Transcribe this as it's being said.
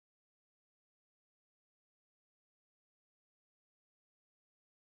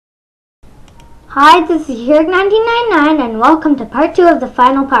Hi, this is Herg1999 and welcome to part 2 of the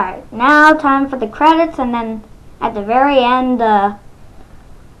final part. Now time for the credits and then at the very end the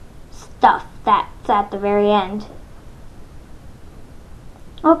stuff that's at the very end.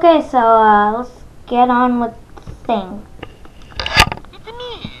 Okay, so let's get on with the thing. It's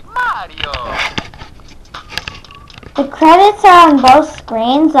me, Mario. The credits are on both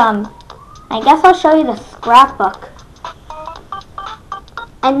screens. I guess I'll show you the scrapbook.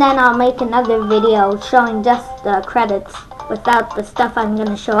 And then I'll make another video showing just the credits without the stuff I'm going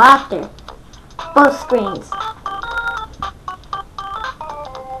to show after. Both screens.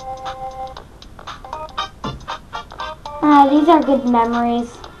 These are good memories.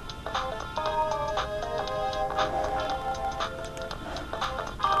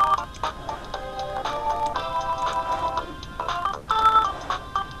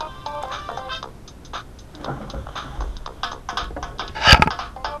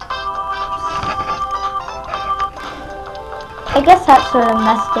 I guess that sort of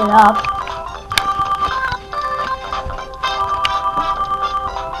messed it up.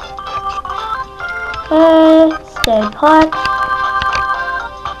 Okay, stay put.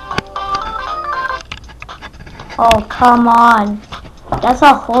 Oh, come on. Guess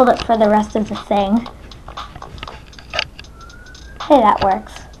I'll hold it for the rest of the thing. Hey, that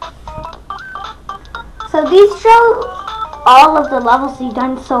works. So these show all of the levels you've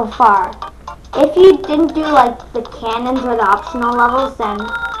done so far. If you didn't do like the cannons or the optional levels, then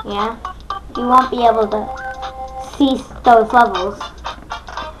yeah, you won't be able to see those levels.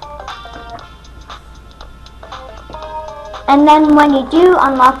 And then when you do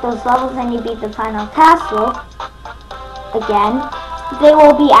unlock those levels and you beat the final castle, again, they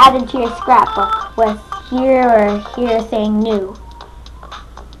will be added to your scrapbook with here or here saying new.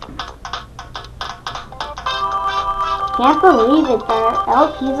 Can't believe it, their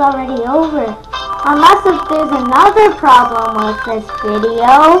LP's already over. Unless if there's another problem with this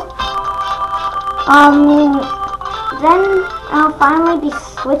video, then I'll finally be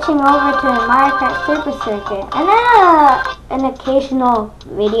switching over to Mario Kart Super Circuit. And then an occasional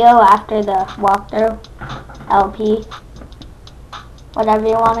video after the walkthrough, LP, whatever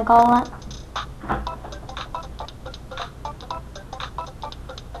you want to call it.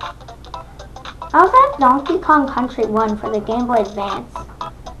 I also have Donkey Kong Country 1 for the Game Boy Advance,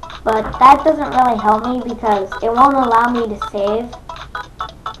 but that doesn't really help me because it won't allow me to save.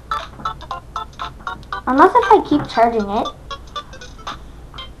 Unless if I keep charging it.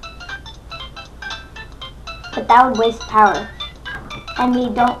 But that would waste power. And we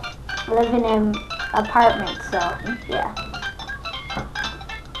don't live in an apartment, so yeah.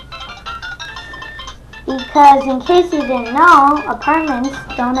 Because in case you didn't know, apartments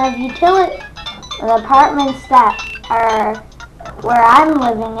don't have utility. The apartments that are where I'm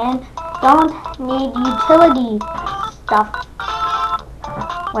living in don't need utility stuff,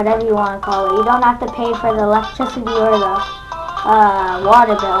 whatever you want to call it. You don't have to pay for the electricity or the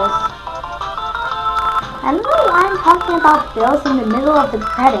water bills. I don't know why I'm talking about bills in the middle of the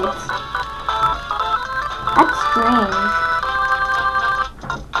credits. That's strange.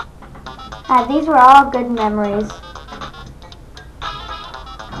 These were all good memories.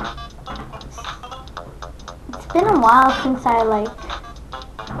 It's been a while since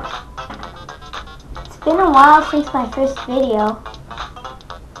my first video.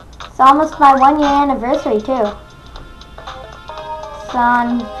 It's almost my 1-year anniversary too. It's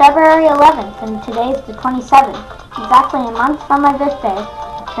on February 11th and today's the 27th. Exactly a month from my birthday,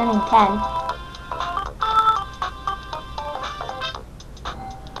 turning 10.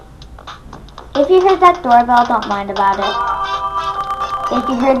 If you heard that doorbell, don't mind about it. If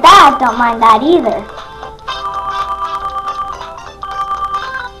you heard that, don't mind that either.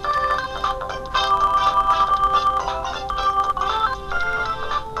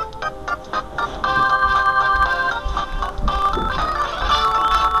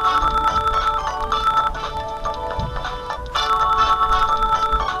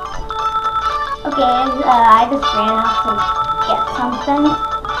 Okay, I just ran out to get something.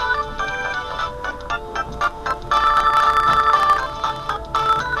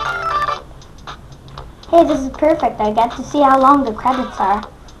 Hey, this is perfect. I get to see how long the credits are.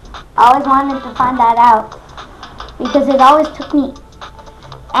 I always wanted to find that out. Because it always took me...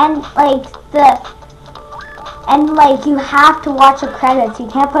 And you have to watch the credits. You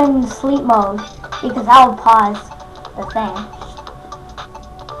can't put it in sleep mode. Because that will pause the thing.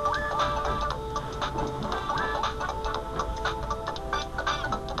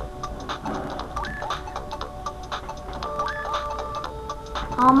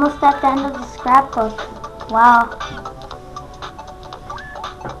 Almost at the end of the scrapbook. Wow.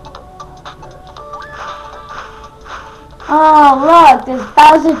 Oh, look, there's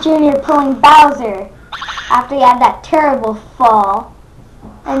Bowser Jr. pulling Bowser after he had that terrible fall.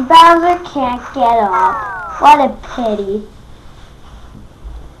 And Bowser can't get up. What a pity.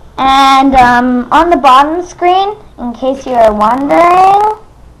 And on the bottom screen, in case you are wondering,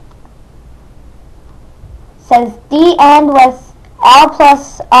 says the end was L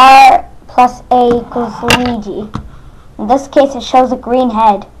plus R plus A equals Luigi. In this case, it shows a green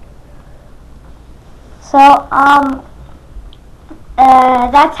head. So,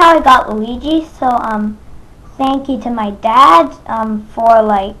 that's how I got Luigi. So, thank you to my dad, for,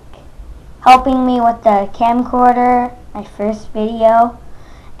 like, helping me with the camcorder, my first video,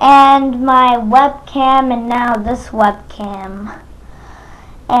 and my webcam, and now this webcam.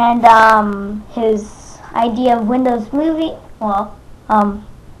 And, his idea of Windows Movie,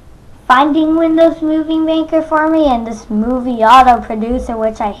 finding Windows Movie Maker for me, and this movie auto producer,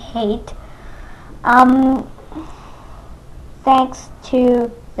 which I hate. Thanks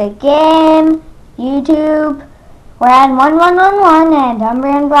to the game, YouTube, Ran1111, and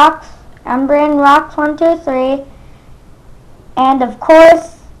Umbrian Rocks 123, and of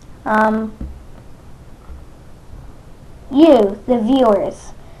course, you, the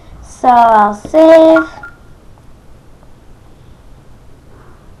viewers. So I'll save.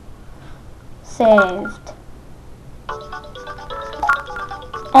 Saved.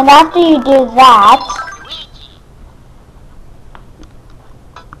 And after you do that,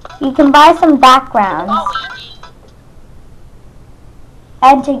 you can buy some backgrounds.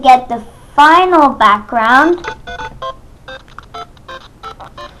 And to get the final background,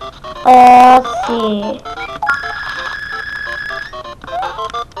 let's see.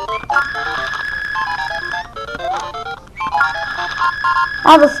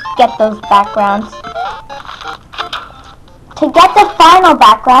 I'll just get those backgrounds. To get the final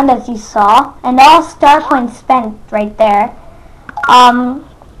background, as you saw, and all star coins spent right there,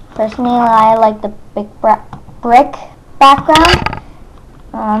 personally I like the big brick background.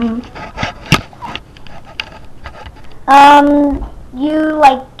 You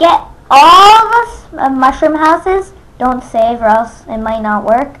like get all the mushroom houses. Don't save or else it might not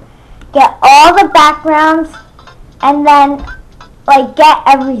work. Get all the backgrounds and then like get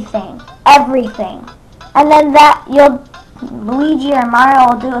everything. And then Luigi or Mario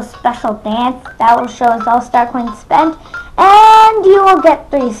will do a special dance that will show us all star coins spent, and you will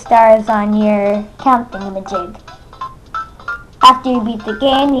get 3 stars on your count thingamajig. After you beat the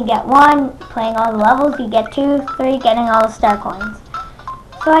game, you get 1, playing all the levels, you get 2, 3, getting all the star coins.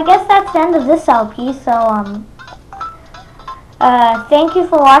 So I guess that's the end of this LP, so thank you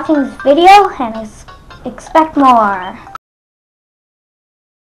for watching this video, and expect more.